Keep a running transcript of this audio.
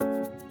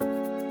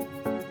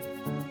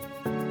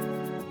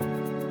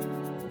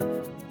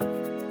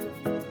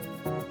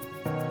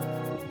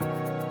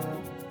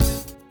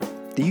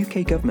The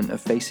UK government are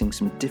facing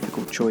some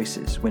difficult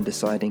choices when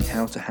deciding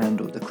how to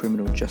handle the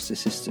criminal justice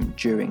system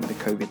during the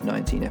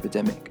COVID-19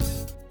 epidemic.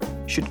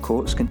 Should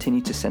courts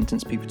continue to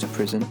sentence people to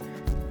prison?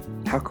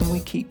 How can we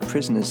keep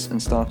prisoners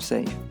and staff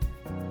safe?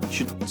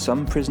 Should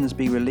some prisoners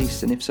be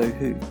released, and if so,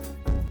 who?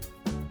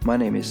 My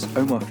name is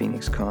Omar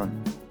Phoenix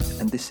Khan,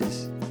 and this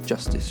is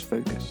Justice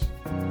Focus.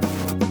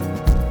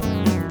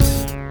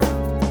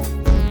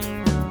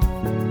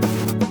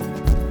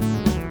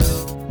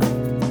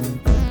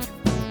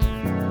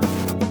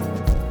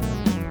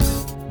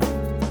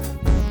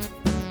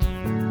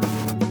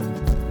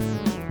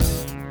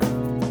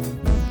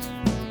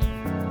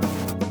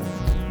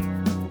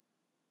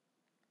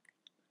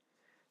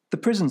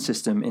 The prison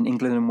system in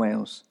England and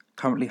Wales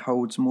currently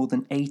holds more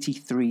than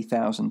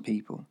 83,000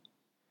 people.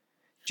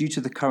 Due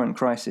to the current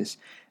crisis,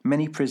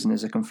 many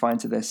prisoners are confined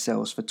to their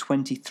cells for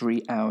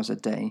 23 hours a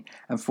day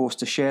and forced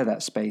to share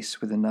that space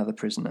with another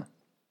prisoner.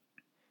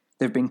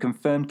 There have been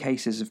confirmed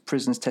cases of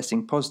prisoners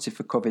testing positive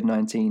for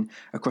COVID-19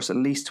 across at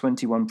least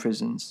 21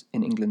 prisons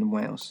in England and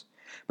Wales.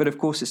 But of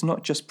course, it's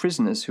not just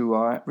prisoners who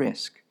are at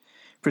risk.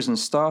 Prison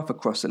staff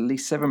across at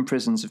least 7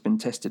 prisons have been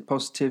tested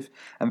positive,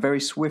 and very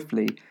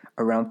swiftly,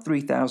 around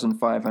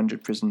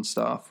 3,500 prison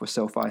staff were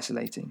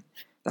self-isolating.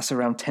 That's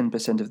around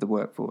 10% of the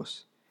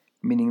workforce,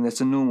 meaning that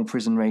a normal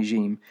prison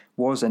regime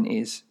was and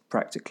is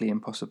practically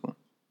impossible.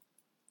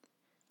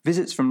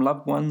 Visits from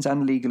loved ones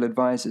and legal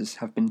advisors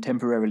have been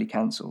temporarily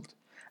cancelled,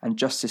 and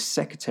Justice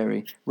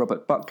Secretary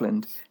Robert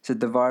Buckland said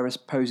the virus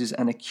poses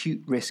an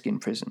acute risk in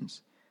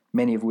prisons,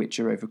 many of which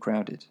are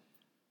overcrowded.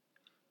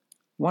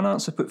 One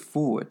answer put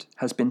forward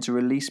has been to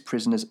release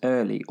prisoners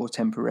early or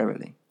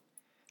temporarily.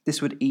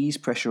 This would ease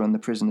pressure on the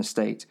prison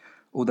estate,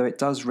 although it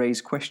does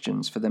raise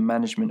questions for the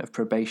management of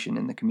probation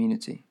in the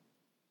community.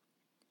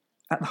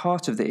 At the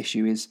heart of the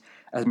issue is,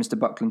 as Mr.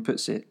 Buckland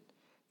puts it,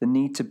 the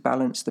need to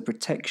balance the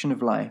protection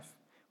of life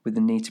with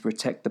the need to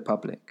protect the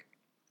public.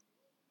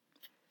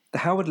 The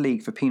Howard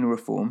League for Penal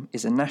Reform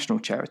is a national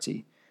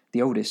charity,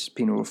 the oldest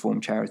penal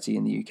reform charity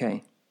in the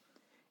UK.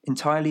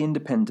 Entirely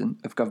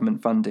independent of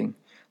government funding,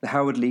 the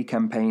Howard League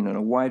campaign on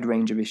a wide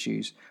range of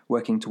issues,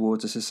 working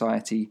towards a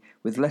society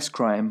with less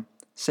crime,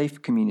 safer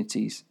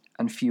communities,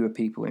 and fewer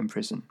people in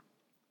prison.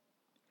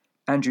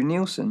 Andrew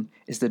Neilson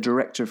is the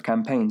Director of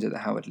Campaigns at the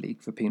Howard League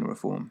for Penal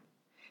Reform.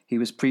 He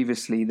was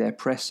previously their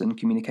Press and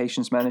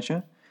Communications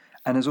Manager,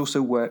 and has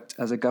also worked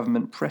as a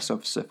government press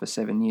officer for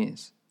 7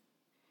 years.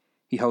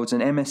 He holds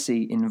an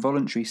MSc in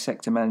Voluntary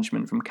Sector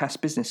Management from Cass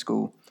Business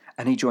School,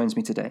 and he joins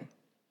me today.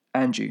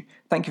 Andrew,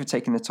 thank you for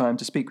taking the time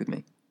to speak with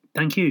me.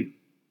 Thank you.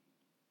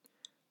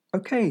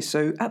 Okay,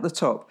 so at the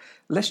top,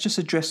 let's just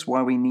address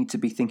why we need to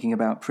be thinking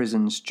about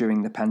prisons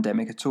during the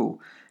pandemic at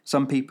all.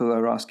 Some people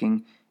are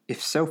asking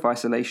if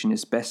self-isolation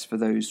is best for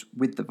those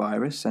with the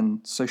virus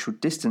and social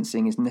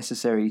distancing is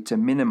necessary to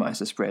minimise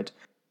the spread.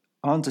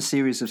 Aren't a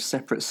series of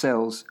separate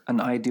cells an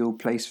ideal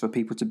place for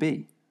people to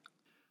be?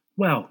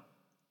 Well,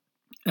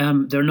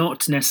 they're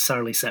not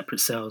necessarily separate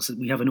cells.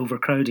 We have an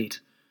overcrowded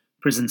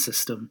prison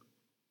system,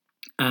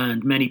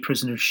 and many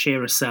prisoners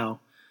share a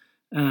cell.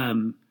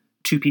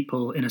 2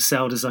 people in a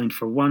cell designed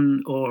for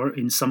 1, or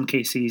in some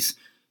cases,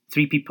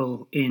 3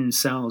 people in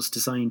cells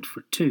designed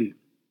for 2.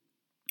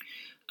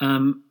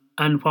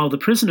 And while the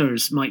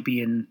prisoners might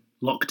be in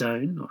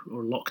lockdown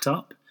or locked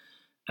up,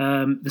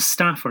 the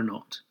staff are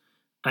not.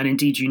 And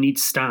indeed, you need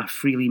staff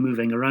freely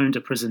moving around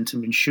a prison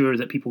to ensure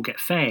that people get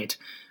fed,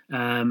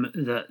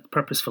 that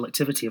purposeful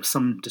activity of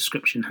some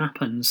description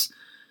happens.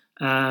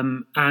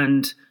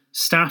 And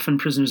staff and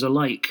prisoners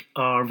alike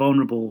are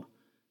vulnerable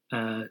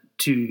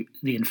to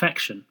the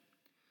infection.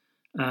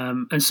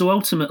 And so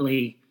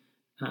ultimately,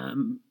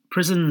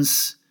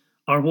 prisons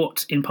are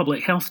what in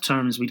public health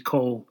terms we'd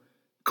call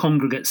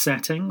congregate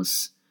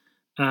settings.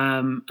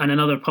 And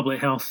another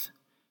public health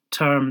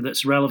term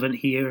that's relevant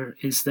here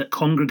is that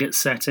congregate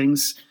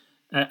settings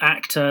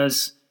act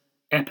as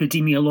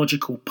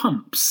epidemiological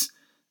pumps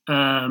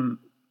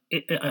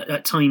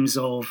at times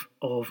of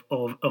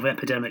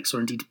epidemics or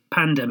indeed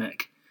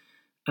pandemic.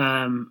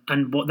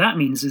 And what that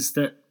means is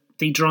that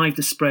they drive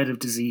the spread of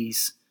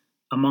disease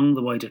among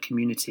the wider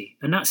community.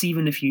 And that's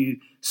even if you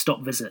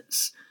stop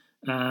visits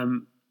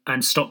and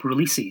stop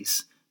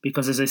releases,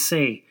 because as I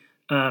say,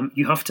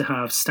 you have to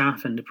have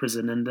staff in the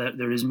prison and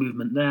there is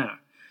movement there.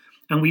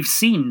 And we've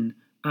seen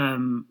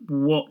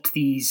what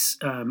these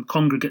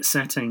congregate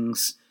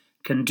settings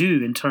can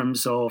do in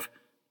terms of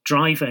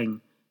driving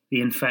the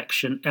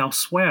infection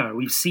elsewhere.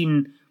 We've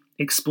seen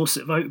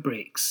explosive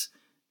outbreaks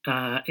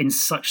in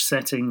such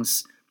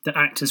settings that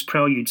act as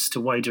preludes to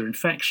wider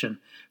infection.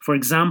 For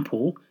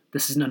example,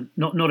 this is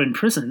not in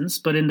prisons,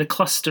 but in the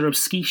cluster of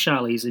ski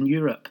chalets in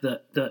Europe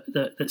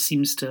that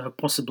seems to have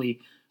possibly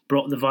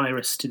brought the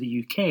virus to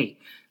the UK,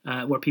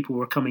 where people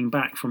were coming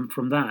back from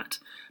that.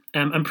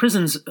 And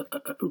prisons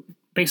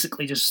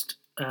basically just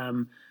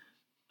are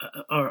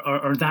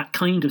that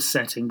kind of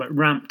setting, but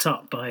ramped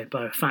up by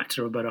a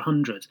factor of about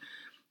 100.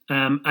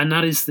 And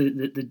that is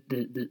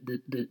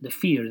the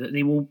fear that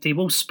they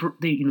will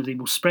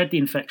spread the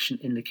infection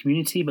in the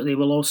community, but they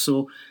will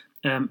also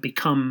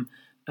become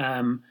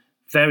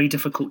very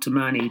difficult to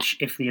manage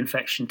if the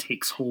infection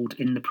takes hold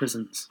in the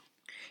prisons.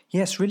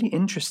 Yes, really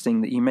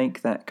interesting that you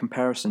make that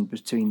comparison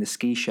between the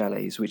ski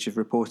chalets, which have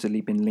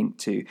reportedly been linked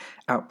to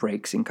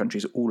outbreaks in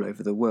countries all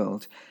over the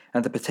world,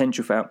 and the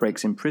potential for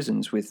outbreaks in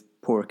prisons with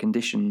poorer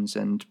conditions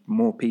and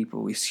more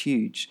people is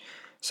huge.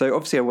 So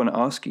obviously I want to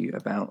ask you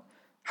about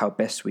how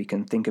best we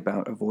can think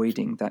about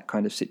avoiding that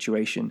kind of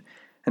situation.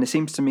 And it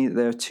seems to me that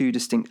there are two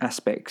distinct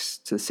aspects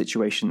to the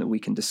situation that we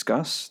can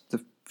discuss.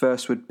 The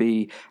first would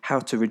be how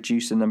to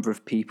reduce the number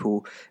of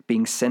people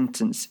being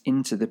sentenced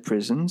into the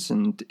prisons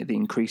and the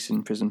increase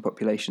in prison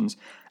populations.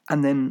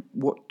 And then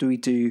what do we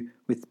do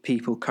with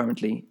people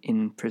currently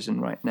in prison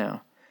right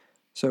now?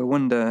 So I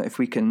wonder if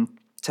we can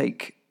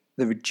take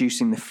the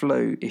reducing the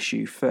flow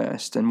issue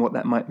first and what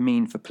that might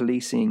mean for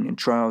policing and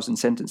trials and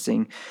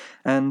sentencing.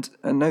 And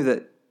I know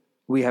that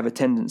we have a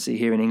tendency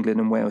here in England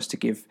and Wales to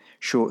give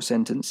short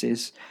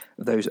sentences,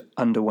 those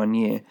under 1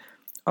 year.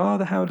 Are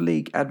the Howard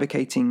League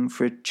advocating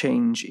for a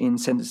change in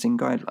sentencing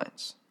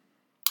guidelines?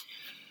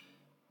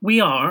 We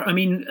are. I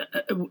mean,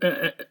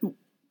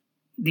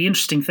 the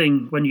interesting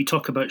thing when you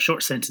talk about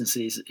short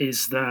sentences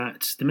is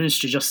that the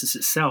Ministry of Justice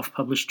itself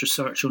published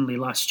research only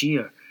last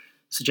year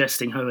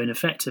suggesting how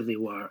ineffective they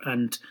were.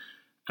 And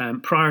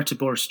prior to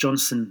Boris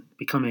Johnson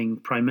becoming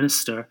Prime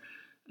Minister,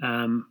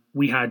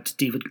 we had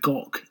David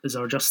Gauke as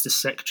our Justice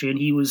Secretary, and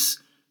he was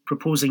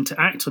proposing to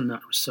act on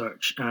that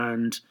research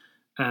and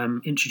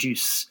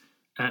introduce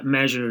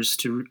measures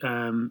to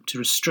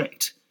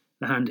restrict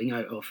the handing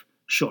out of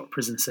short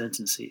prison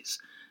sentences.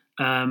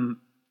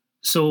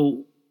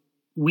 So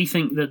we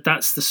think that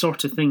that's the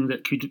sort of thing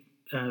that could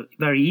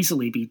very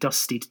easily be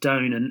dusted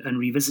down and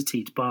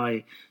revisited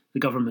by the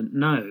government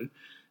now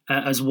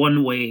as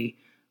one way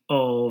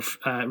of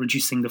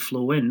reducing the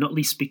flow in, not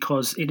least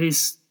because it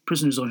is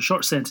prisoners on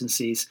short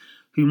sentences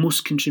who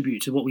most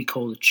contribute to what we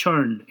call the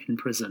churn in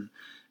prison,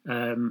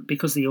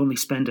 because they only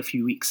spend a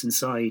few weeks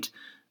inside.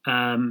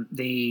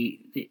 They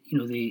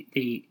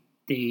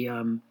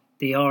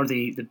are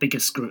the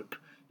biggest group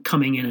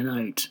coming in and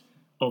out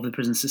of the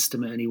prison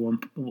system at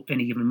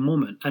any given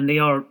moment, and they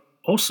are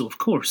also, of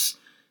course,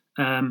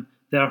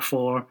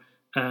 therefore,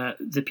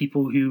 the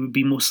people who would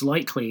be most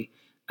likely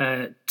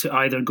to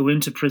either go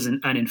into prison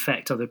and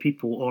infect other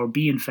people, or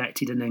be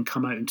infected and then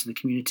come out into the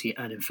community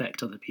and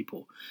infect other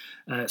people.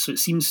 So it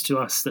seems to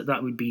us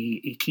that would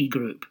be a key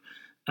group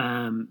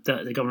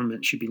that the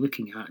government should be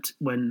looking at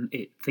when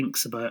it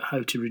thinks about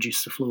how to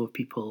reduce the flow of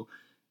people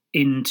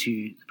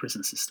into the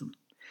prison system.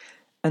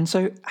 And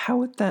so how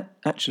would that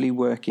actually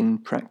work in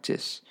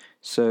practice?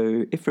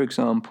 So if, for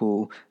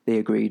example, they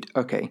agreed,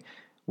 okay,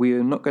 we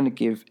are not going to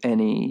give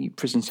any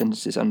prison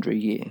sentences under a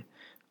year,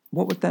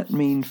 what would that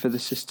mean for the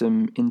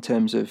system in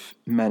terms of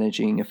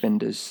managing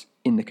offenders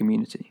in the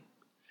community?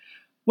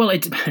 Well,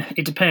 it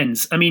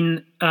depends. I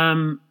mean,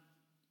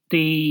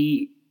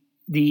 the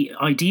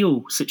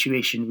ideal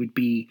situation would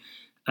be,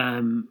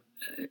 and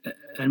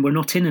we're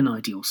not in an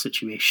ideal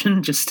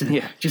situation, just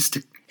to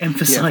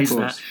emphasise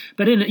that.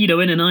 But in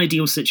an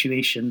ideal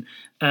situation,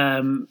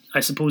 I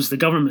suppose the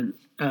government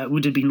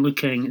would have been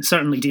looking.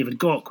 Certainly, David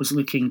Gauke was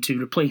looking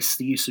to replace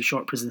the use of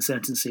short prison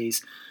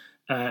sentences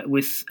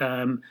with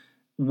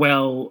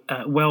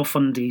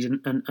well-funded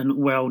and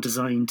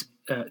well-designed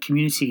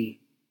community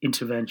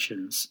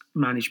interventions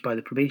managed by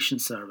the probation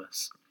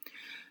service.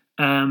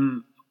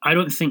 I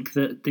don't think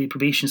that the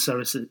probation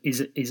service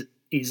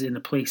is in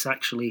a place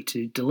actually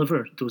to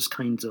deliver those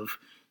kinds of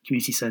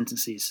community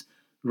sentences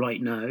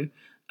right now,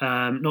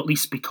 not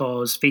least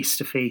because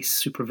face-to-face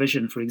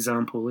supervision, for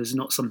example, is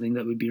not something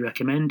that would be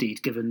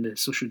recommended given the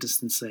social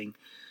distancing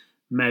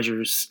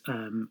measures,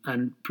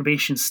 and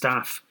probation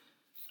staff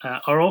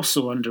are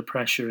also under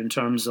pressure in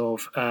terms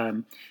of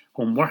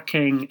home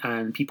working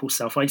and people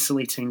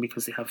self-isolating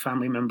because they have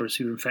family members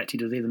who are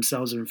infected or they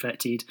themselves are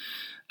infected.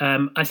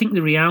 I think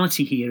the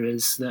reality here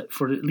is that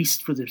for at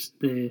least for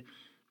the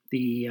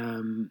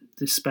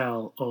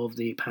spell of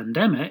the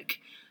pandemic,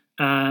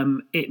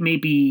 it may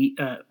be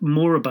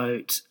more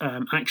about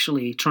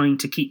actually trying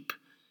to keep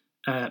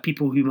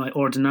people who might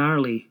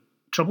ordinarily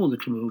trouble the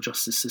criminal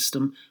justice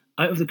system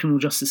out of the criminal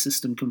justice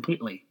system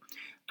completely.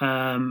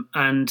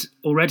 And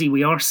already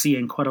we are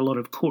seeing quite a lot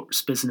of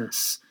courts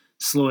business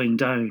slowing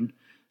down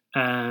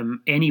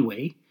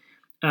anyway.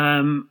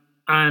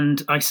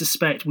 And I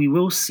suspect we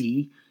will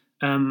see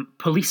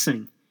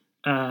policing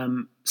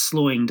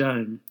slowing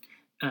down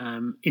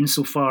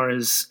insofar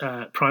as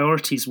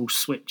priorities will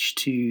switch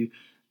to,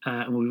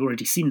 and we've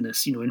already seen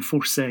this,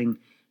 enforcing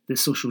the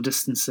social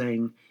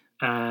distancing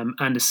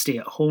and the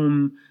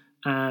stay-at-home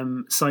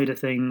side of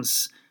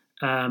things.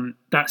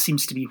 That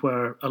seems to be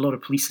where a lot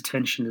of police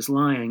attention is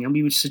lying. And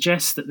we would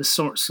suggest that the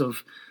sorts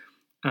of,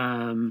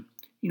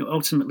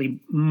 ultimately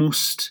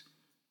most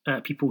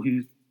people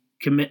who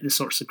commit the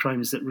sorts of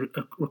crimes that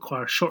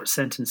require short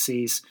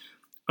sentences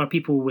are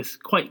people with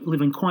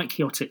living quite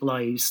chaotic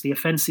lives. The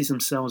offences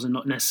themselves are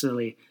not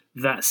necessarily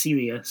that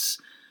serious.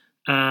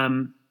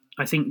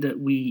 I think that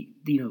we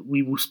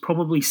will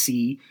probably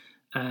see,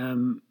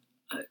 to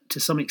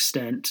some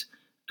extent,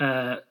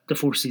 the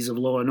forces of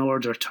law and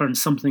order turn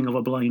something of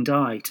a blind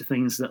eye to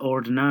things that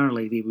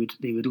ordinarily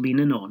they would lean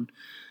in on,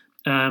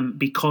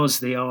 because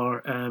they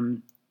are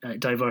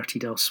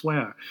diverted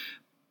elsewhere.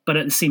 But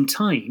at the same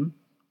time,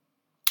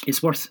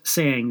 it's worth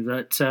saying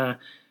that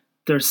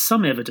there's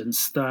some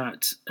evidence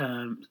that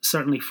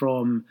certainly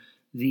from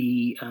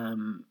the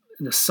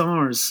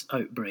SARS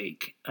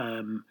outbreak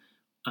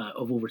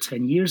of over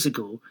 10 years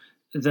ago,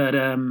 that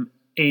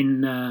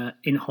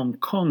in Hong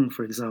Kong,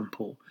 for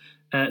example,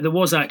 there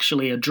was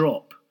actually a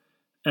drop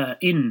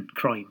in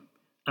crime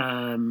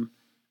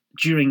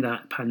during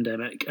that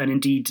pandemic, and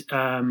indeed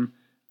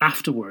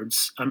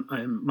afterwards.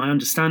 My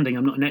understanding,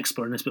 I'm not an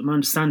expert on this, but my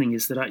understanding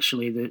is that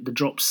actually the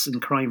drops in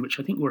crime, which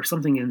I think were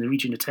something in the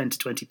region of 10 to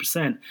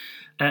 20%,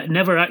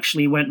 never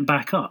actually went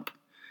back up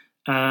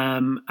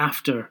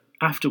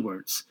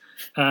afterwards.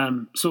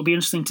 So it'll be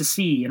interesting to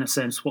see, in a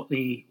sense, what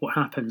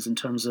happens in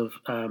terms of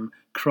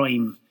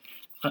crime.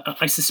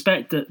 I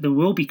suspect that there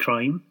will be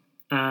crime,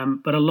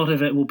 but a lot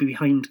of it will be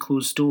behind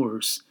closed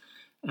doors.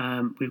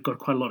 We've got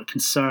quite a lot of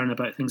concern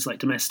about things like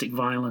domestic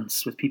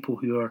violence with people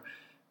who are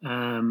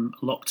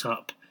locked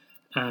up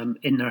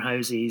in their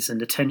houses and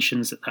the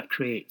tensions that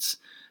creates.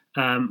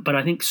 But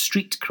I think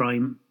street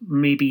crime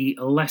may be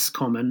less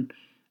common,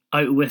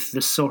 out with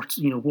the sort,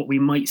 what we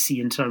might see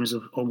in terms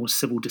of almost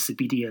civil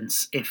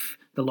disobedience if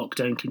the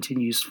lockdown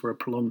continues for a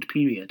prolonged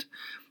period,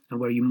 and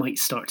where you might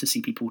start to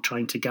see people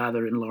trying to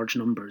gather in large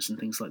numbers and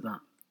things like that.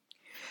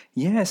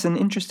 Yes, an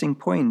interesting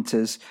point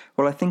as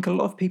well. I think a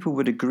lot of people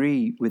would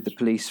agree with the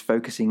police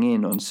focusing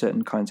in on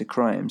certain kinds of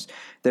crimes.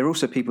 There are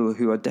also people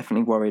who are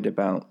definitely worried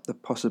about the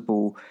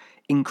possible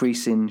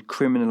increase in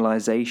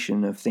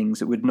criminalisation of things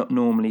that would not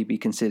normally be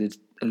considered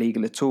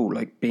illegal at all,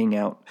 like being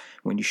out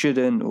when you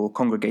shouldn't or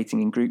congregating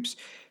in groups.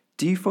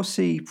 Do you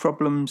foresee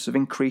problems of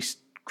increased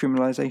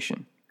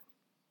criminalisation?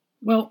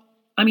 Well,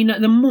 I mean, at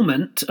the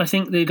moment, I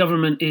think the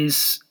government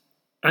is,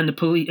 and the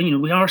police,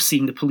 we are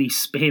seeing the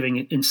police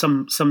behaving in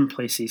some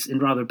places in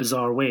rather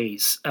bizarre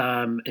ways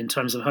in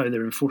terms of how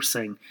they're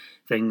enforcing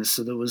things.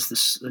 So there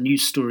was a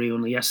news story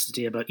only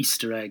yesterday about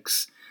Easter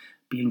eggs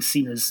being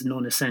seen as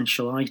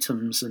non-essential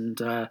items,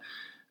 and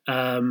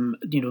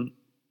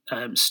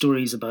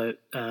stories about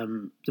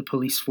the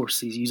police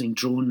forces using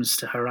drones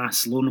to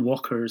harass lone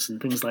walkers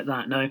and things like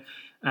that. Now,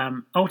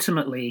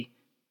 ultimately,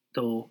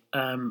 though,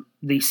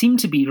 they seem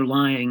to be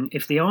relying,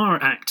 if they are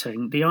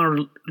acting, they are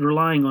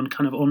relying on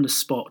kind of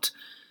on-the-spot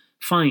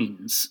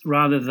fines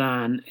rather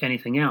than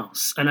anything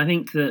else. And I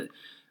think that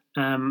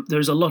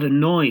there's a lot of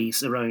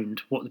noise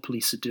around what the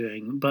police are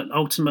doing, but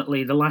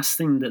ultimately the last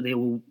thing that they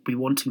will be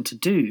wanting to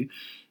do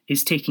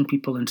is taking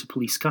people into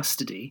police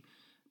custody.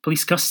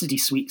 Police custody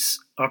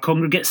suites are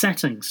congregate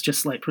settings,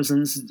 just like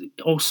prisons,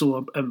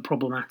 also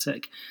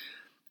problematic.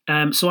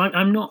 So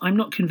I'm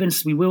not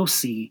convinced we will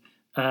see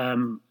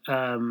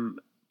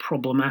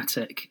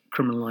problematic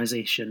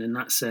criminalisation in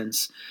that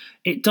sense.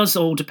 It does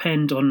all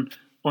depend on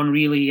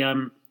really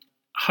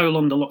how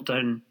long the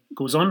lockdown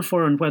goes on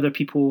for, and whether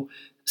people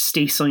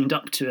stay signed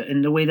up to it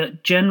in the way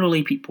that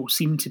generally people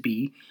seem to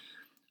be.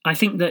 I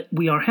think that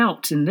we are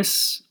helped in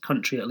this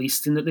country, at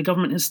least, in that the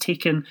government has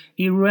taken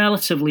a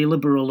relatively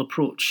liberal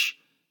approach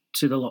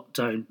to the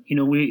lockdown.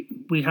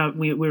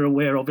 We're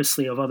aware,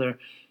 obviously, of other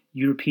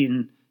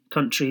European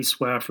countries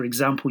where, for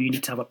example, you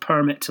need to have a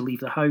permit to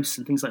leave the house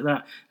and things like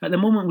that. At the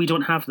moment, we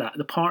don't have that.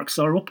 The parks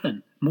are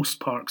open. Most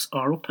parks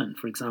are open,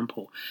 for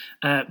example.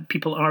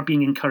 People are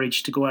being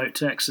encouraged to go out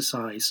to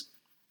exercise.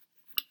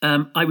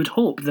 I would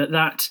hope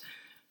that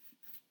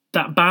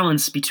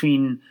balance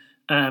between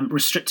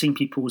restricting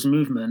people's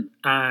movement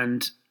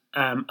and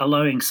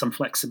allowing some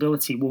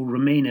flexibility will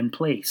remain in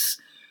place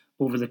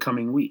over the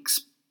coming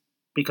weeks,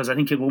 because I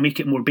think it will make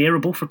it more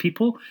bearable for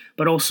people,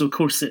 but also, of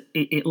course,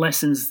 it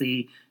lessens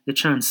the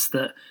chance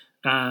that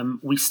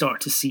we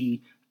start to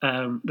see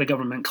the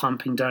government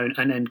clamping down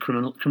and then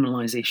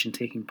criminalisation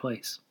taking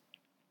place.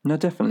 No,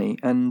 definitely.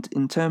 And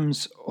in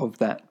terms of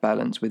that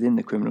balance within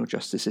the criminal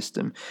justice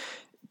system,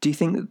 do you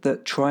think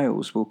that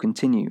trials will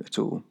continue at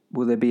all?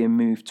 Will there be a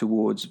move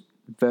towards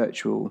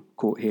virtual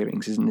court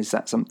hearings? And is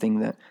that something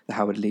that the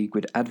Howard League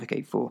would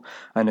advocate for?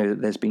 I know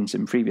that there's been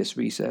some previous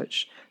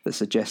research that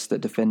suggests that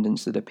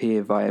defendants that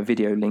appear via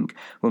video link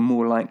were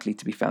more likely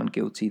to be found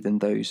guilty than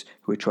those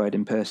who were tried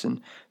in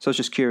person. So I was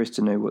just curious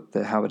to know what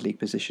the Howard League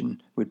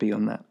position would be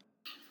on that.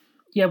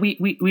 Yeah,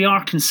 we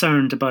are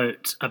concerned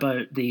about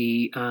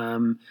the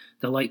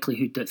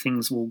likelihood that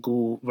things will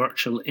go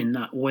virtual in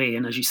that way.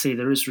 And as you say,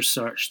 there is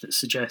research that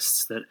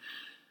suggests that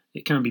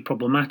it can be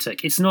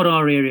problematic. It's not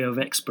our area of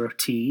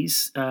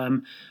expertise.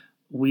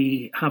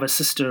 We have a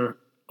sister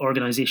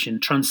organisation,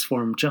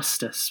 Transform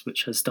Justice,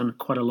 which has done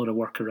quite a lot of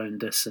work around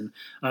this, and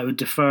I would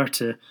defer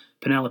to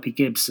Penelope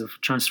Gibbs of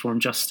Transform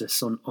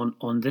Justice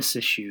on this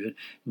issue,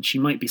 and she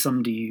might be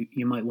somebody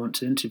you might want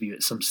to interview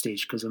at some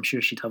stage, because I'm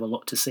sure she'd have a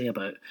lot to say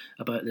about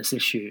this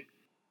issue.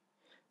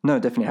 No,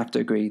 definitely have to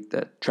agree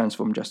that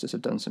Transform Justice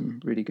have done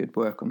some really good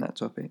work on that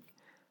topic.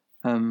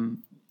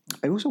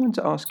 I also want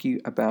to ask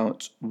you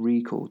about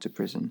recall to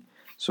prison.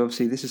 So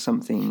obviously this is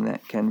something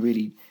that can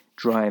really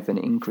drive an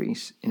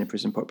increase in a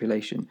prison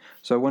population.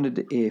 So I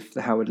wondered if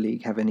the Howard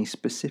League have any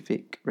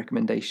specific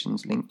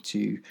recommendations linked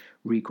to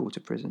recall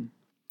to prison.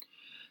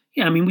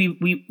 Yeah, I mean,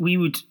 we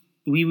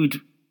would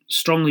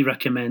strongly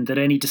recommend that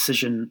any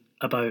decision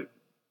about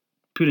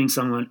putting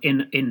someone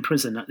in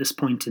prison at this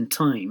point in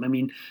time, I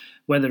mean,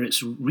 whether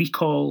it's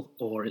recall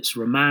or it's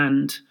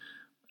remand,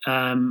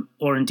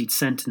 or indeed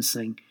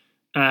sentencing,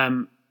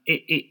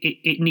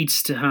 it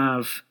needs to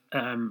have.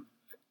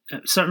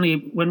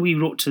 Certainly, when we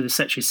wrote to the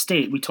Secretary of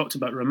State, we talked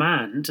about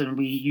remand, and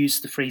we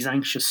used the phrase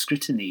 "anxious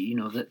scrutiny." You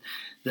know,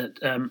 that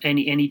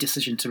any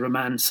decision to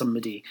remand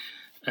somebody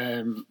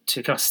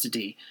to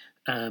custody,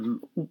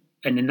 and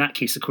in that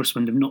case, of course,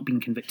 when they've not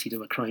been convicted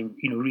of a crime,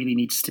 you know, really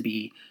needs to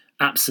be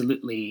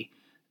absolutely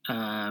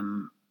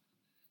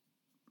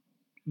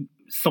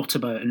thought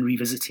about and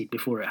revisited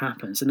before it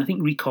happens. And I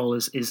think recall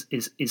is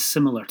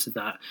similar to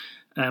that.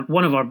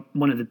 One of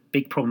the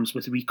big problems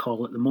with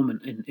recall at the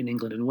moment in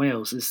England and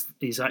Wales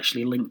is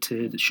actually linked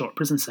to the short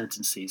prison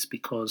sentences,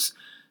 because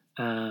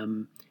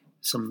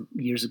some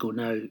years ago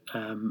now,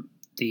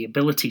 the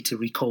ability to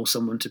recall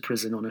someone to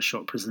prison on a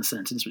short prison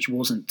sentence, which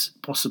wasn't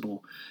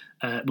possible,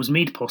 was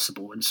made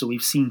possible, and so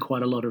we've seen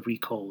quite a lot of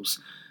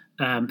recalls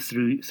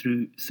through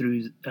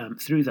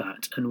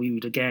that. And we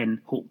would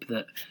again hope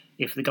that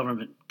if the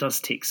government does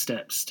take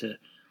steps to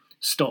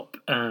stop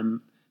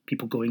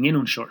people going in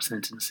on short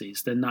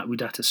sentences, then that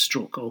would at a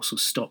stroke also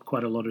stop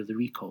quite a lot of the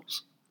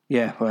recalls.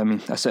 Yeah, well, I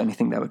mean, I certainly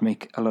think that would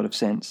make a lot of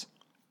sense.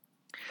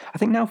 I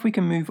think now if we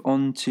can move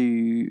on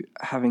to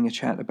having a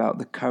chat about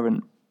the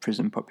current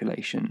prison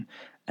population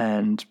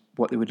and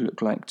what it would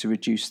look like to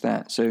reduce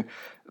that. So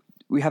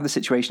we have the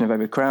situation of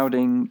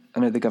overcrowding.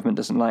 I know the government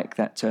doesn't like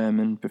that term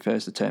and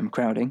prefers the term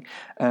crowding.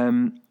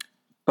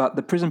 But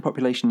the prison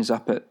population is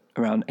up at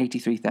around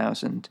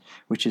 83,000,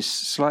 which is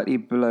slightly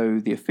below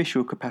the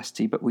official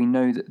capacity, but we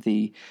know that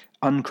the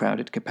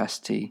uncrowded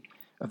capacity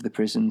of the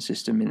prison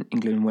system in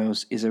England and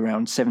Wales is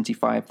around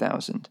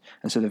 75,000.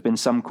 And so there have been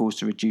some calls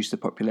to reduce the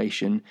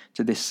population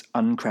to this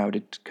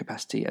uncrowded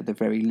capacity at the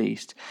very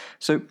least.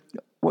 So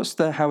what's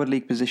the Howard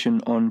League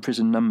position on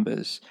prison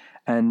numbers?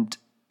 And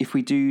if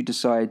we do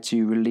decide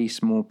to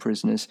release more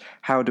prisoners,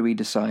 how do we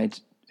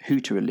decide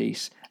who to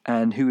release?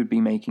 And who would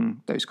be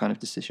making those kind of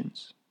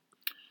decisions?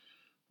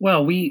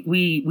 Well,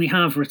 we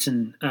have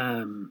written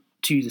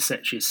to the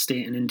Secretary of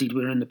State, and indeed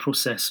we're in the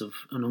process of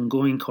an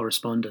ongoing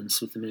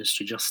correspondence with the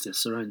Ministry of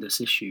Justice around this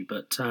issue.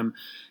 But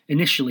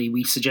initially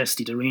we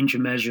suggested a range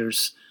of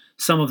measures,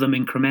 some of them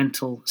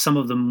incremental, some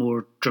of them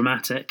more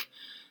dramatic.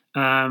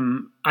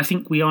 I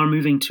think we are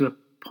moving to a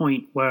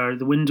point where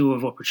the window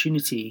of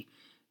opportunity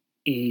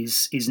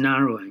is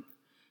narrowing,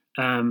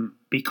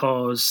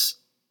 because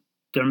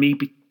there may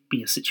be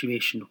a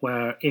situation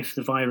where if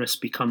the virus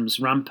becomes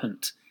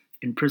rampant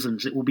in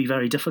prisons, it will be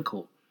very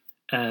difficult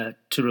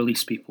to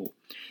release people.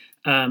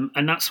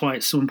 And that's why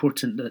it's so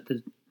important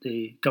that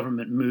the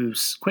government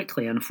moves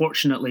quickly. And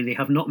unfortunately, they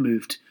have not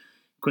moved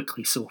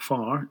quickly so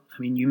far.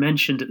 I mean, you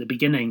mentioned at the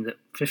beginning that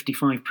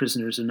 55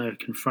 prisoners are now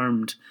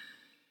confirmed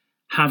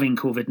having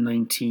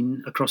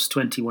COVID-19 across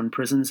 21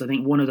 prisons. I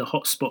think one of the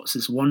hotspots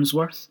is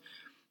Wandsworth,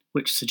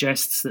 which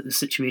suggests that the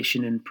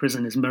situation in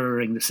prison is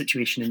mirroring the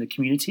situation in the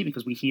community,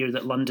 because we hear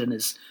that London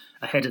is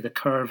ahead of the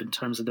curve in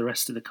terms of the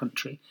rest of the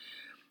country.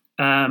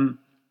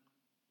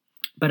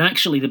 But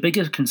actually, the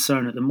bigger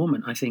concern at the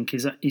moment, I think,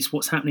 is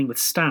what's happening with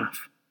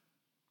staff.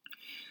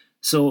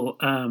 So,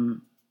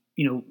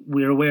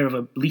 we're aware of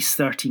at least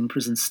 13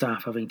 prison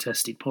staff having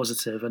tested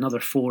positive, another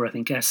 4, I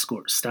think,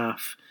 escort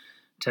staff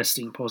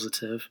testing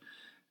positive.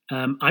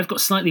 I've got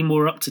slightly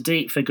more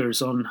up-to-date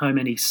figures on how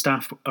many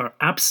staff are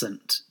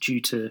absent due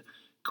to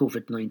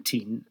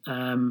COVID-19.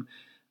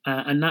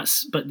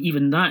 But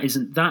even that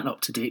isn't that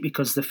up-to-date,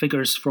 because the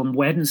figures from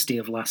Wednesday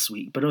of last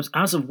week. But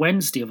as of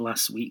Wednesday of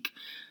last week,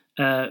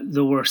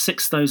 there were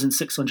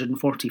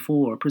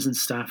 6,644 prison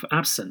staff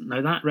absent.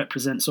 Now that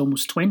represents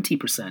almost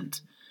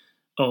 20%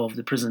 of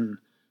the prison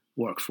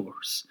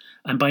workforce.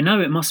 And by now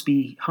it must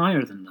be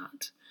higher than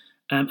that.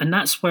 And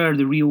that's where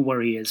the real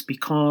worry is,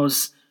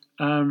 because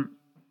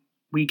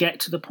we get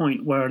to the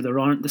point where there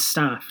aren't the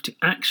staff to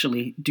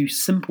actually do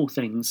simple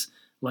things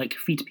like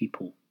feed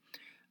people.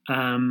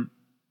 And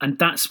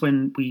that's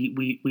when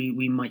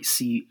we might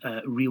see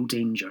real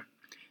danger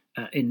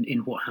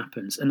in what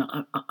happens. And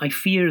I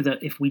fear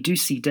that if we do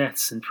see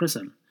deaths in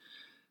prison,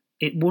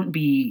 it won't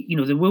be,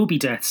 there will be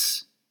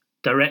deaths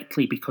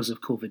directly because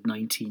of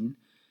COVID-19,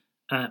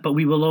 but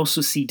we will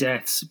also see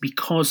deaths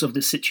because of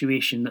the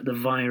situation that the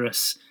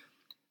virus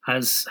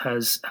has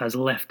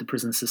left the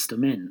prison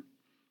system in,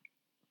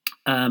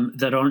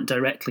 that aren't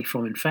directly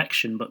from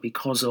infection, but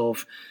because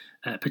of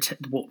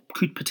what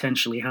could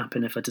potentially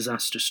happen if a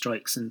disaster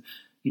strikes and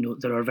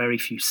there are very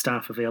few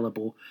staff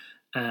available,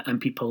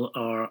 and people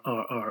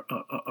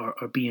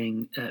are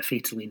being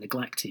fatally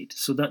neglected.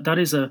 So that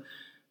is a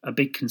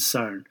big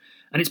concern.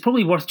 And it's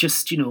probably worth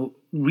just,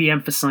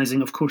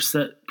 re-emphasising, of course,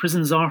 that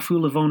prisons are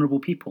full of vulnerable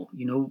people.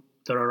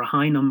 There are a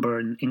high number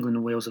in England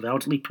and Wales of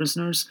elderly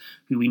prisoners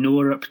who we know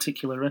are at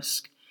particular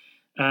risk.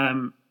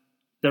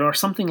 there are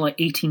something like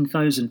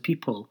 18,000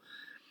 people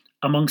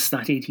amongst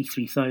that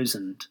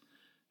 83,000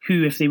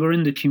 who, if they were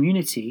in the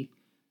community,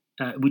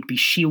 would be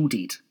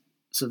shielded.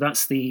 So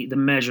that's the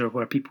measure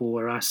where people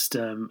were asked,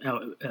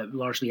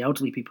 largely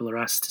elderly people are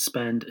asked to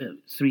spend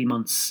 3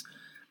 months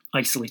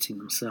isolating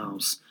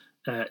themselves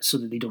so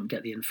that they don't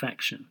get the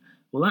infection.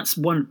 Well, that's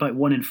about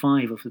 1 in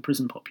 5 of the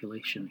prison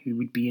population who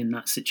would be in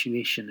that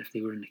situation if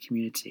they were in the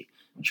community,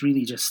 which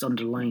really just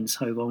underlines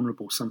how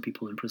vulnerable some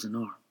people in prison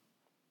are.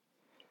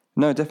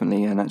 No,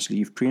 definitely. And actually,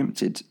 you've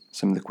preempted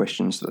some of the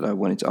questions that I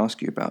wanted to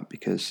ask you about,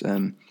 because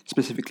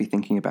specifically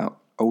thinking about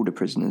older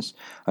prisoners,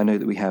 I know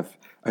that we have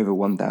over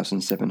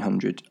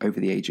 1,700 over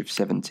the age of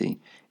 70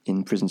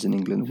 in prisons in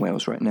England and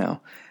Wales right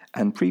now.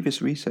 And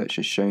previous research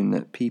has shown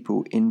that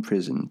people in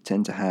prison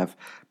tend to have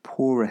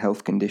poorer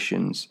health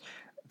conditions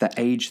that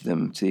age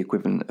them to the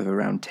equivalent of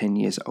around 10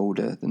 years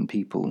older than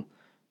people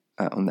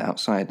on the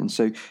outside. And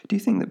so do you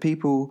think that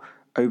people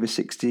over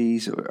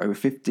 60s or over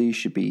 50s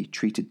should be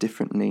treated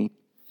differently,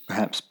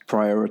 perhaps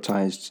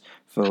prioritised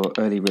for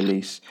early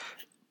release?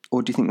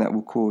 Or do you think that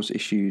will cause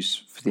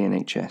issues for the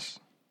NHS?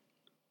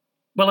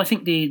 Well, I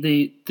think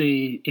if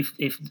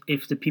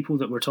the people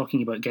that we're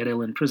talking about get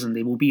ill in prison,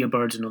 they will be a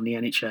burden on the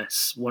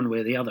NHS one way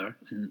or the other.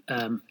 And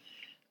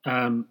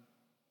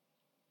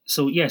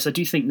so yes, I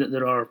do think that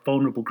there are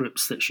vulnerable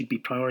groups that should be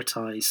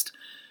prioritised.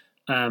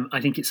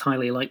 I think it's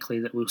highly likely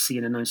that we'll see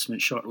an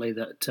announcement shortly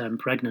that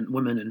pregnant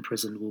women in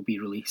prison will be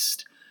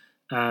released.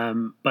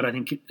 But I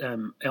think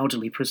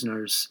elderly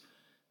prisoners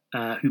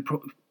who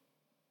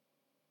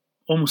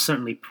almost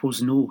certainly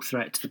pose no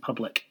threat to the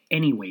public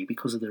anyway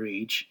because of their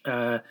age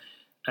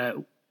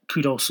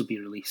could also be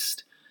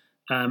released.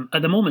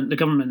 At the moment, the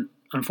government,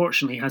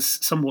 unfortunately, has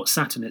somewhat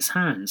sat on its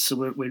hands,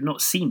 so we're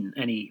not seeing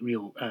any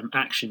real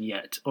action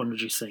yet on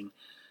reducing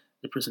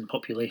the prison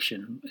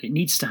population. It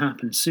needs to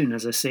happen soon,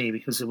 as I say,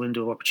 because the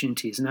window of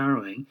opportunity is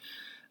narrowing,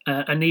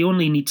 and they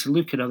only need to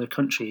look at other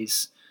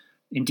countries.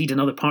 Indeed,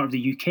 another part of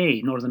the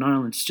UK, Northern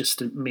Ireland, has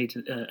just made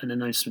an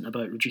announcement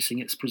about reducing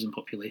its prison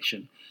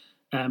population.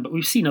 But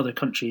we've seen other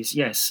countries,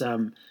 yes,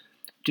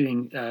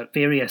 doing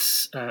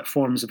various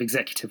forms of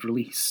executive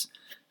release.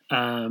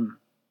 And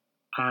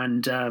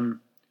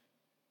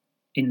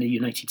in the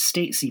United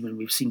States, even,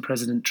 we've seen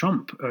President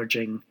Trump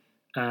urging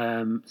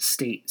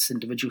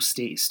individual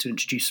states, to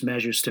introduce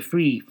measures to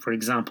free, for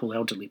example,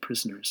 elderly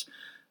prisoners.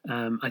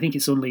 I think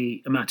it's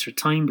only a matter of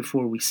time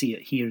before we see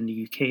it here in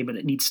the UK, but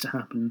it needs to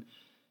happen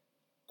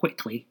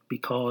quickly,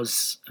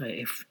 because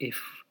if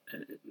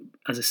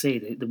as I say,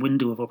 the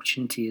window of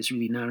opportunity is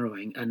really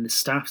narrowing, and the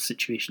staff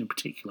situation in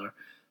particular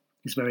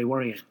is very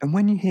worrying. And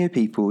when you hear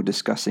people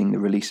discussing the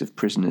release of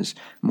prisoners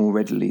more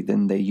readily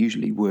than they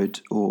usually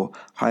would, or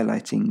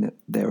highlighting that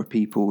there are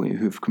people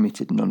who have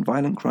committed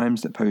non-violent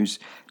crimes that pose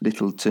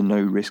little to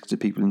no risk to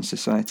people in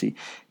society,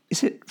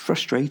 is it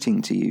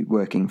frustrating to you,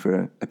 working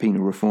for a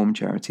penal reform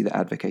charity that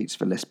advocates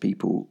for less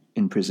people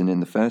in prison in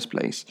the first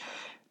place,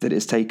 that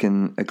it's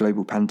taken a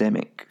global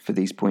pandemic for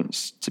these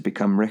points to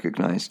become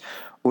recognised?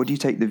 Or do you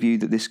take the view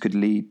that this could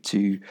lead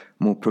to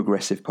more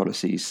progressive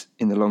policies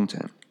in the long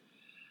term?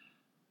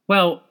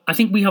 Well, I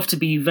think we have to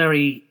be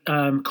very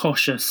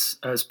cautious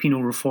as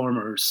penal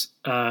reformers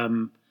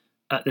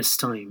at this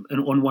time,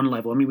 and on one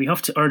level. I mean, we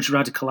have to urge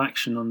radical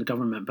action on the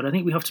government, but I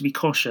think we have to be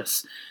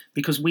cautious,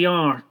 because we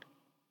are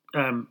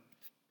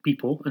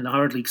people, and the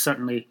Howard League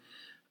certainly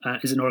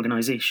is an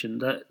organisation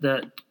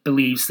that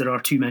believes there are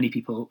too many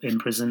people in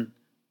prison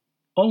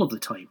all of the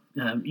time.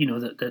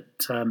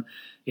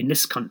 In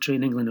this country,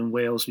 in England and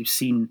Wales, we've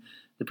seen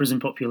the prison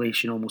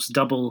population almost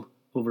double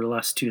over the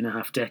last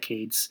 2.5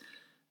 decades.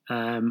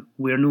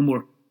 We're no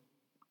more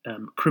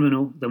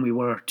criminal than we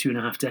were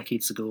 2.5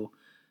 decades ago.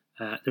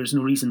 There's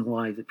no reason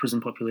why the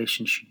prison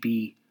population should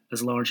be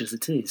as large as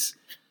it is.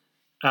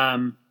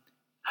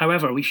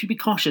 However, we should be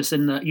cautious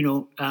in that,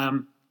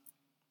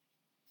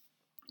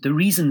 the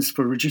reasons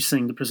for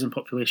reducing the prison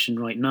population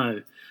right now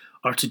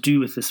are to do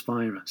with this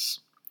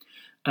virus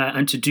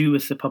and to do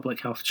with the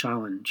public health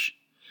challenge.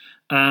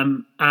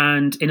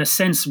 And in a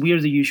sense,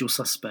 we're the usual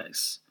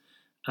suspects,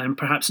 and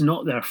perhaps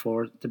not,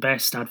 therefore, the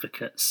best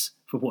advocates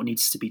for what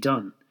needs to be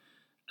done.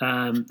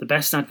 The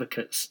best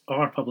advocates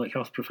are public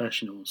health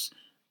professionals,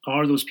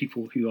 are those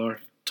people who are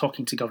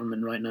talking to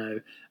government right now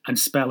and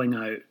spelling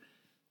out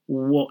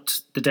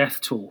what the death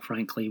toll,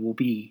 frankly, will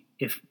be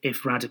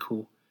if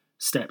radical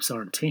steps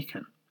aren't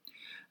taken.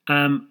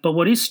 But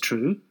what is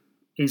true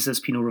is, as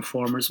penal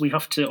reformers, we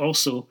have to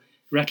also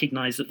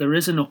recognise that there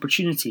is an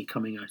opportunity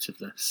coming out of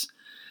this.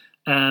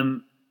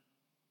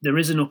 There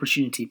is an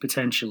opportunity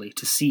potentially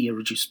to see a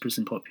reduced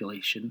prison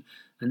population,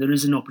 and there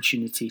is an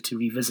opportunity to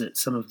revisit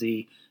some of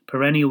the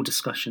perennial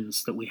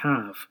discussions that we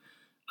have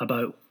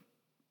about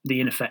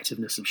the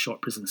ineffectiveness of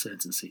short prison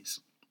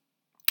sentences,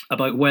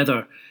 about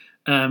whether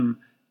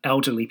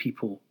elderly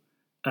people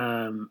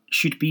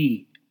should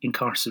be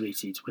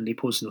incarcerated when they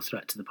pose no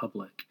threat to the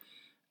public,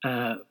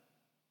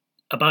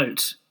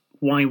 about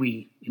why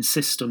we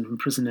insist on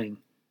imprisoning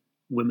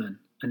women,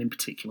 and in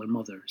particular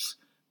mothers,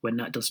 when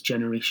that does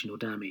generational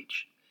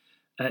damage.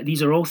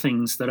 These are all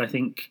things that I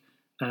think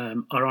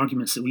are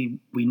arguments that we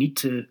need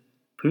to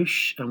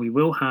push and we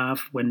will have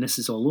when this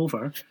is all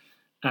over.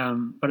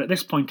 But at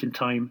this point in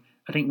time,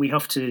 I think we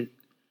have to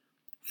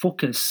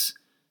focus,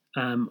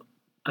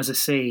 as I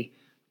say,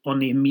 on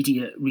the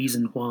immediate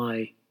reason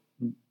why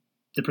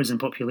the prison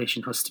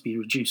population has to be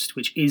reduced,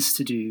 which is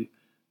to do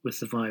with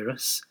the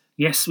virus.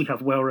 Yes, we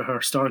have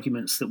well-rehearsed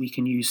arguments that we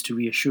can use to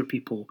reassure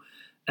people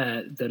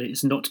that it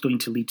is not going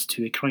to lead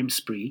to a crime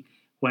spree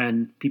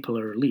when people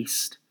are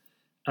released.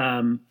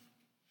 But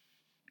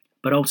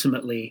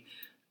ultimately,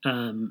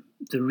 the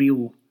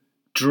real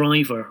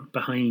driver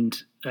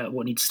behind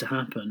what needs to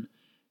happen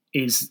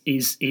is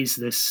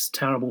this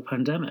terrible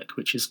pandemic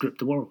which has gripped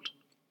the world.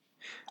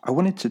 I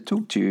wanted to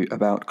talk to you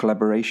about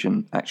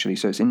collaboration, actually.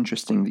 So it's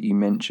interesting that you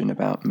mention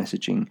about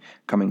messaging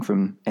coming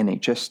from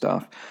NHS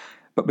staff.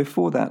 But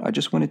before that, I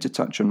just wanted to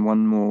touch on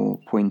one more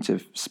point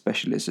of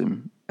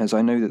specialism, as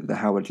I know that the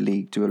Howard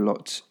League do a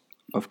lot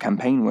of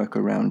campaign work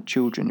around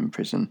children in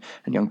prison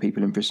and young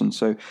people in prison.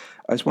 So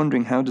I was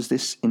wondering, how does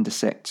this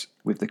intersect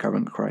with the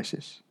current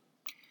crisis?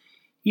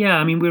 Yeah,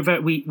 I mean, we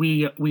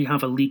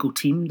have a legal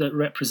team that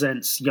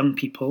represents young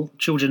people,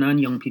 children and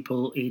young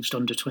people aged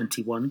under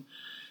 21.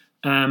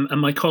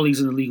 And my colleagues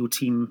in the legal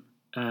team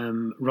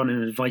run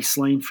an advice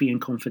line, free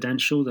and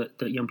confidential, that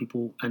young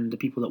people and the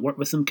people that work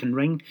with them can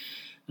ring.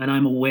 And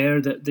I'm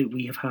aware that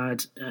we have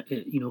had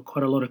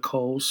quite a lot of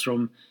calls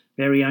from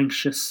very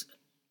anxious,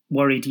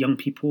 worried young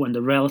people and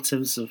the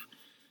relatives of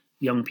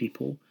young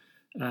people.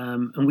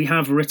 And we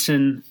have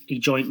written a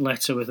joint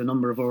letter with a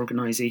number of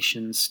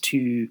organisations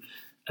to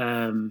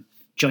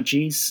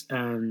judges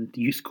and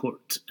youth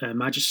court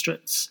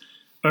magistrates,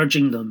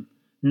 urging them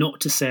not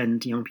to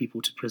send young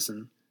people to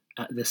prison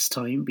at this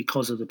time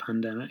because of the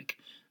pandemic.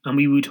 And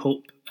we would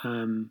hope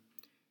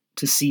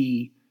to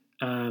see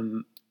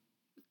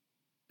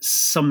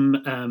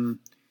some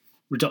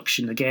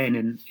reduction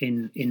again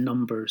in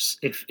numbers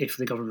if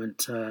the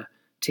government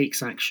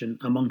takes action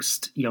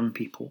amongst young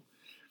people.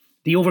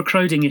 The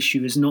overcrowding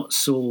issue is not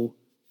so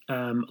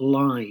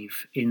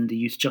live in the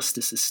youth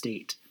justice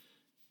estate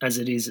as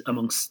it is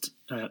amongst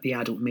the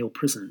adult male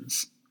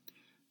prisons,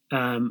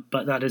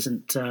 but that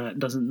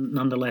doesn't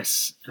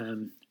nonetheless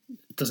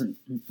doesn't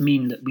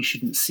mean that we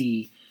shouldn't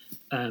see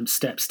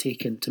steps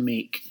taken to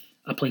make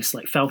a place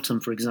like Feltham,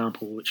 for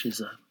example, which is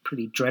a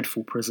pretty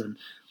dreadful prison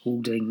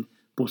holding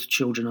both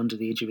children under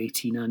the age of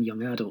 18 and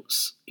young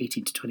adults,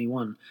 18 to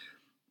 21,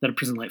 that a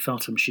prison like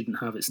Feltham shouldn't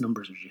have its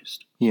numbers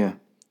reduced. Yeah.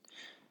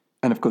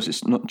 And of course,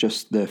 it's not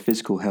just the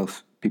physical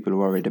health people are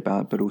worried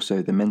about, but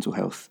also the mental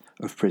health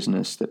of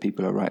prisoners that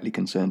people are rightly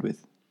concerned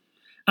with.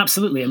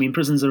 Absolutely. I mean,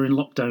 prisons are in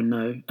lockdown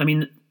now. I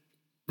mean,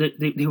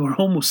 they were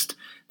almost,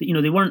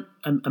 they weren't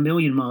a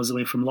million miles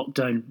away from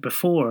lockdown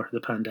before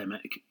the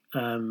pandemic.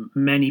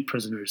 Many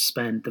prisoners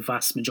spend the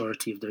vast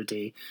majority of their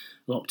day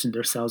locked in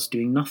their cells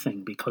doing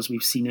nothing because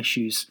we've seen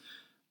issues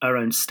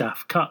around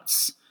staff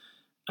cuts,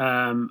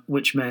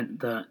 which meant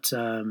that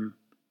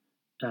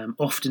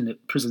often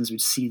that prisons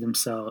would see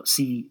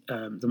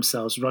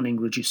themselves running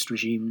reduced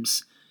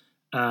regimes.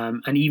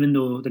 And even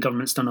though the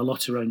government's done a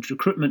lot around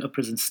recruitment of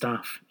prison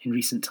staff in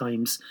recent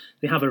times,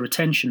 they have a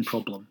retention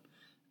problem.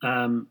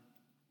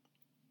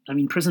 I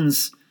mean,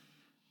 prisons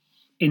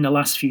in the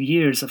last few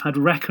years have had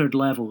record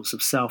levels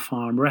of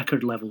self-harm,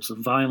 record levels of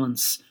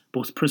violence,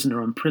 both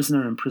prisoner on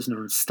prisoner and prisoner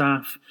on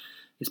staff.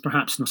 It's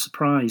perhaps no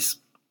surprise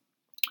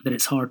that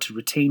it's hard to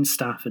retain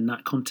staff in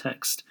that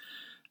context.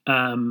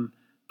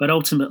 But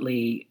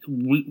ultimately,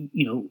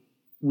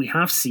 we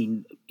have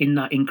seen in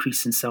that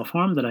increase in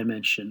self-harm that I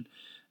mentioned,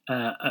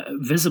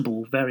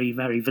 visible, very,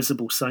 very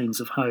visible signs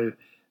of how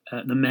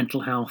the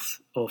mental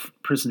health of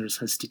prisoners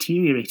has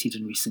deteriorated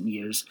in recent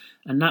years,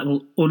 and that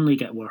will only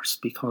get worse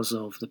because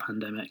of the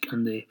pandemic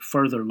and the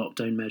further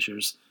lockdown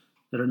measures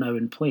that are now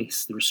in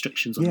place, the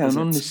restrictions on visits.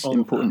 Yeah, and on this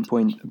important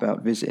point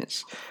about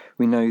visits,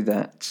 we know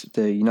that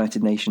the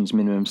United Nations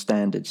minimum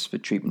standards for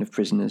treatment of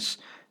prisoners,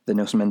 the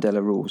Nelson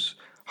Mandela rules,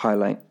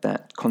 highlight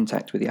that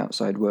contact with the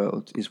outside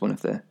world is one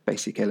of the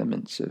basic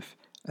elements of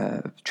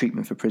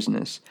treatment for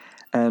prisoners.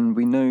 And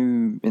we know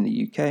in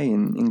the UK,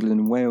 in England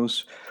and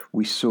Wales,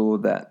 we saw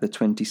that the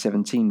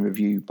 2017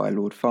 review by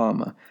Lord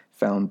Farmer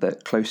found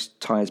that close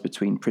ties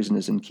between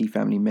prisoners and key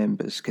family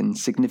members can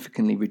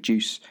significantly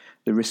reduce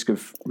the risk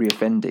of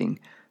reoffending,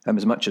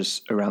 as much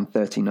as around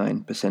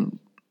 39%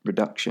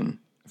 reduction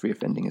of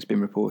reoffending has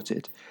been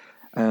reported.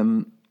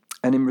 And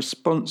in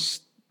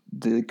response,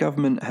 the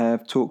government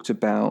have talked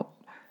about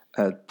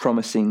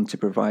promising to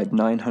provide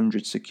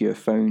 900 secure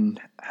phone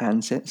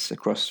handsets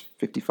across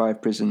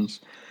 55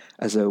 prisons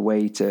as a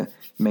way to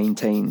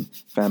maintain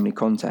family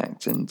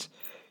contact. And,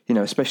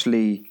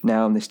 especially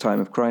now in this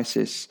time of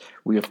crisis,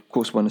 we of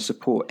course want to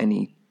support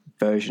any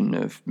version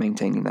of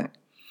maintaining that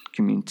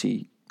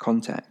community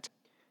contact.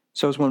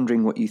 So I was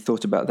wondering what you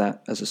thought about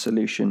that as a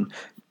solution.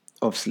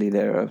 Obviously,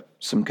 there are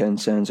some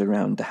concerns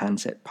around the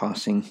handset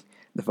passing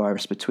the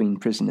virus between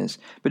prisoners,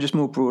 but just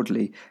more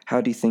broadly,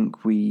 how do you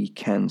think we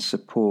can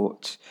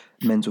support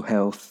mental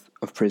health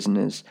of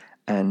prisoners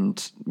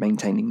and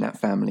maintaining that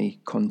family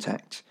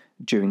contact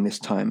during this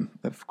time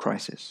of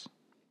crisis?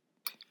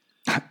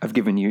 I've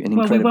given you an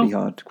incredibly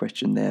hard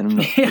question there, and I'm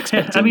not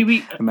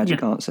expecting a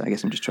magic answer. I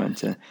guess I'm just trying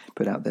to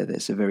put out there that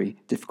it's a very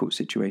difficult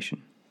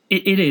situation.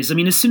 It is. I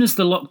mean, as soon as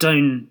the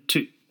lockdown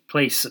took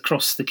place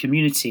across the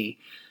community,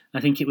 I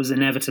think it was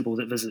inevitable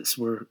that visits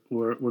were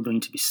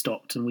going to be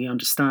stopped, and we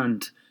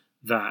understand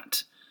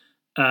that.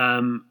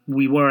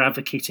 We were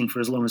advocating for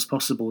as long as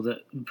possible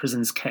that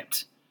prisons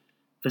kept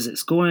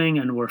visits going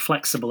and were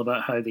flexible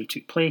about how they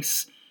took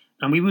place,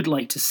 and we would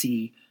like to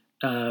see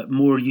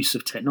more use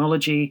of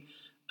technology,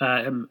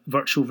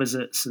 virtual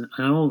visits, and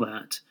all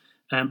that.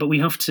 But we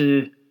have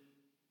to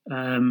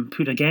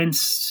put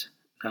against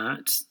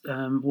that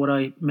what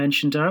I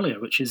mentioned earlier,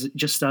 which is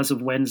just as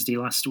of Wednesday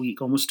last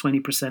week, almost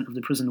 20% of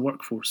the prison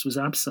workforce was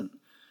absent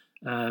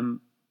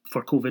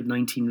for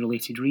COVID-19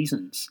 related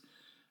reasons.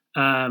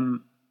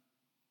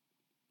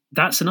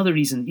 That's another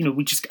reason,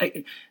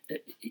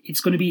 it's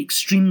going to be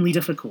extremely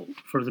difficult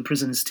for the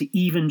prisons to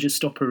even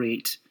just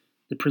operate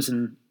the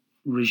prison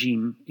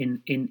regime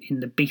in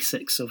the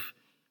basics of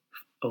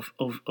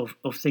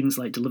things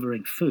like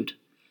delivering food.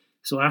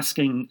 So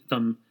asking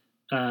them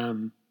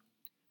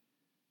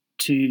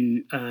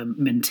to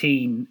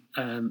maintain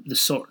the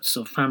sorts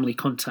of family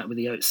contact with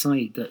the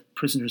outside that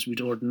prisoners would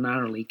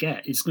ordinarily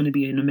get is going to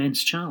be an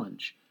immense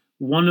challenge.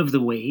 One of the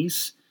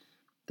ways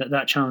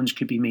that challenge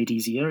could be made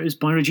easier is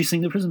by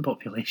reducing the prison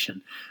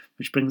population,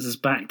 which brings us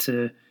back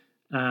to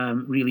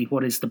really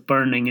what is the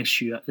burning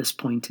issue at this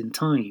point in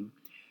time,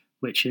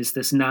 which is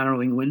this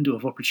narrowing window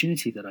of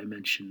opportunity that I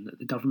mentioned, that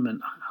the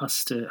government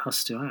has to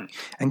act.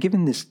 And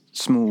given this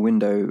small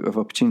window of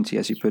opportunity,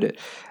 as you put it,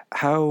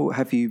 how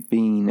have you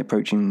been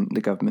approaching the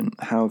government?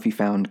 How have you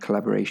found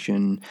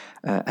collaboration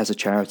as a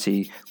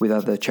charity with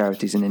other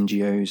charities and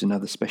NGOs and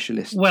other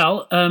specialists?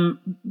 Well,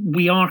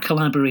 we are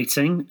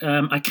collaborating.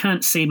 I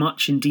can't say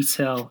much in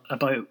detail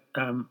about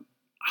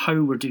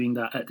how we're doing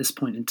that at this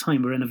point in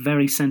time. We're in a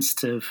very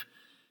sensitive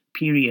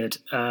period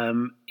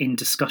in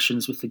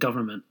discussions with the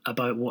government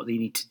about what they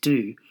need to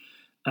do.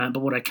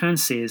 But what I can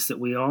say is that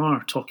we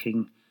are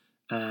talking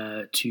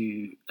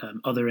to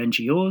other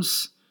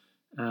NGOs,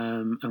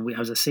 and we,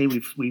 as I say,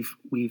 we've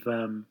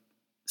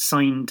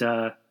signed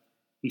a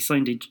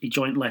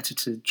joint letter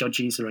to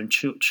judges around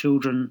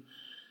children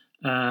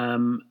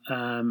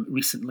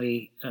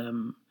recently.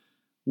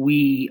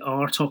 We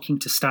are talking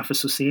to staff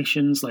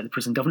associations like the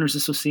Prison Governors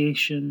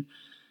Association,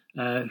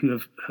 who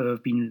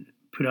have been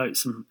put out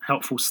some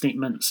helpful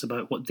statements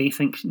about what they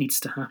think needs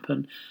to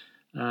happen.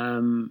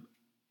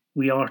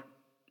 We are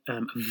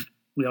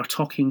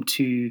talking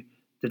to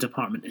the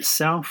department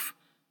itself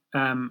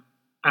and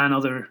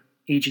other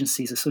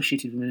agencies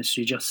associated with the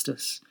Ministry of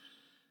Justice.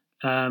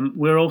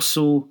 We're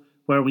also,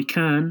 where we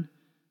can,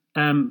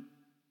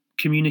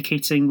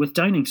 communicating with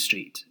Downing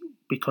Street,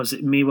 because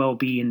it may well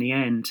be in the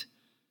end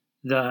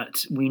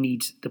that we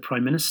need the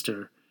Prime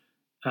Minister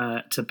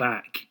to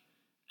back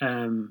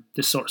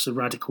the sorts of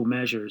radical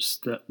measures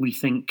that we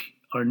think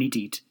are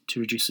needed to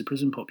reduce the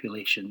prison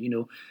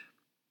population.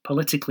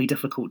 Politically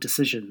difficult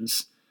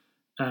decisions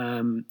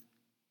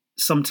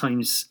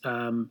sometimes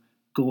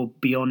go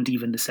beyond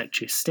even the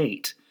Secretary of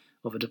State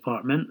of a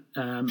department,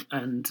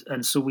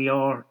 and so we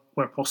are,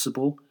 where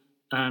possible,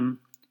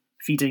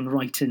 feeding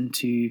right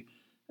into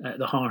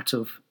the heart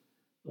of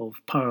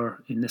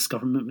power in this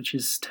government, which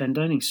is 10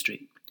 Downing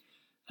Street.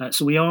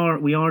 So we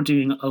are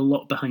doing a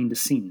lot behind the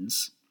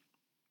scenes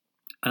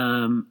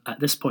at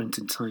this point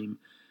in time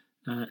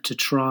to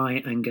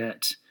try and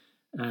get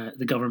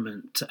the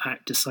government to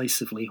act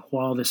decisively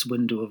while this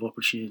window of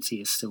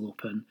opportunity is still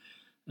open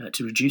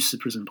to reduce the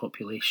prison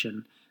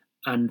population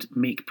and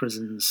make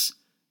prisons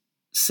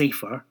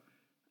safer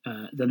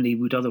than they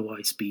would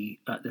otherwise be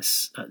at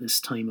this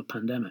time of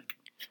pandemic.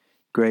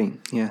 Great,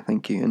 yeah,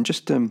 thank you. And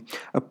just an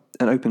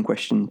open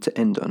question to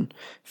end on.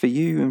 For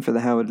you and for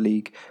the Howard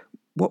League,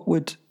 what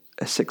would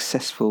a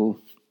successful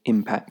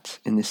impact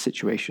in this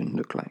situation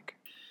look like?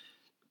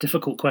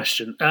 Difficult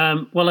question.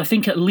 Well, I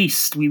think at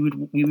least we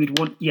would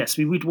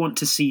want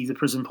to see the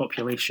prison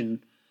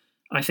population,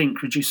 I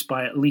think, reduced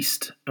by at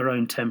least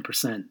around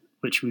 10%,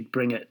 which would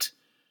bring it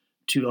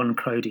to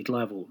uncrowded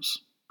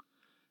levels.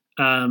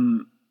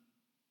 And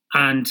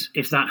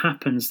if that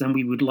happens, then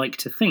we would like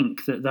to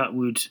think that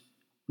would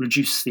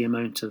reduce the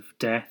amount of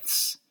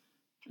deaths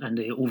and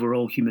the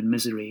overall human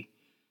misery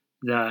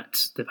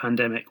that the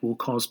pandemic will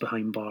cause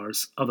behind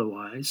bars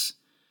otherwise.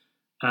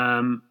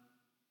 In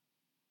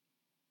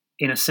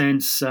a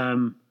sense, I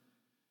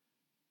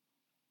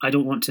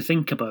don't want to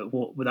think about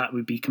what that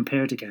would be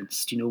compared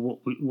against. What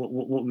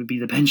would be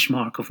the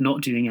benchmark of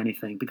not doing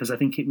anything? Because I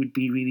think it would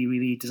be really,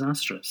 really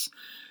disastrous.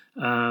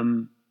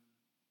 But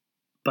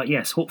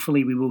yes,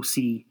 hopefully we will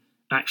see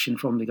action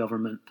from the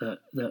government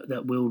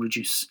that will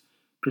reduce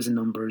prison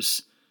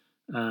numbers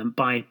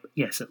by,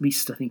 yes, at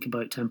least I think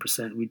about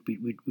 10% would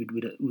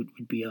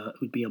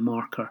be a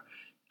marker.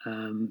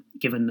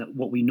 Given that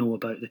what we know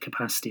about the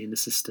capacity in the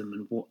system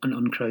and what an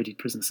uncrowded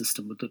prison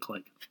system would look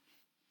like.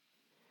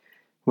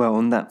 Well,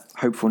 on that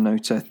hopeful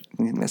note, I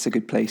think that's a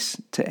good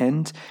place to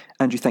end.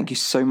 Andrew, thank you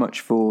so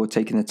much for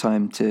taking the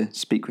time to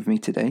speak with me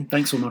today.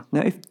 Thanks, Omar.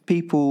 Now, if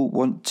people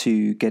want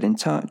to get in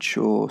touch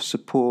or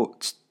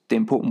support the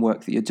important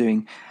work that you're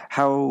doing,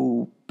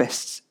 how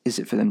best is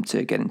it for them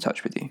to get in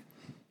touch with you?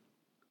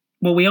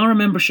 Well, we are a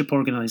membership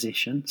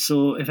organisation,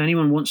 so if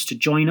anyone wants to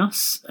join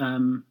us,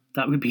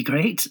 that would be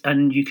great.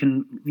 And you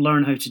can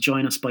learn how to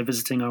join us by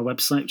visiting our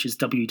website, which is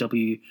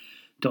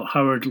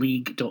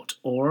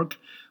www.howardleague.org.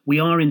 We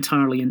are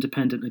entirely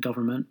independent of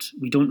government.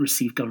 We don't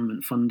receive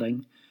government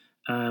funding.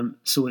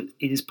 So it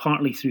is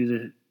partly through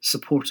the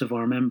support of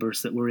our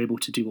members that we're able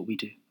to do what we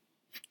do.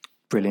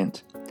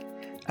 Brilliant.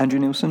 Andrew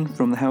Neilson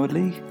from the Howard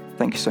League,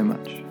 thank you so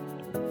much.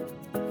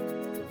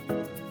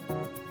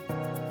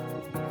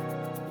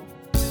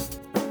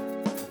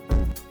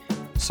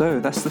 So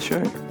that's the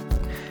show.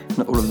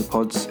 Not all of the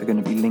pods are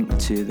going to be linked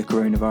to the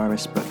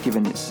coronavirus, but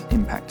given its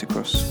impact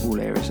across all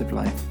areas of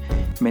life,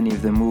 many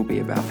of them will be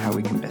about how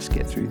we can best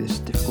get through this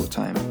difficult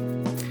time.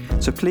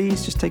 So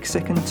please just take a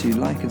second to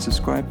like and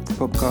subscribe to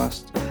the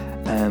podcast.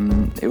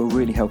 It will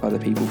really help other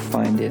people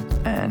find it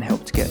and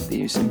help to get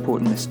these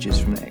important messages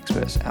from the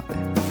experts out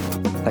there.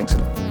 Thanks a lot.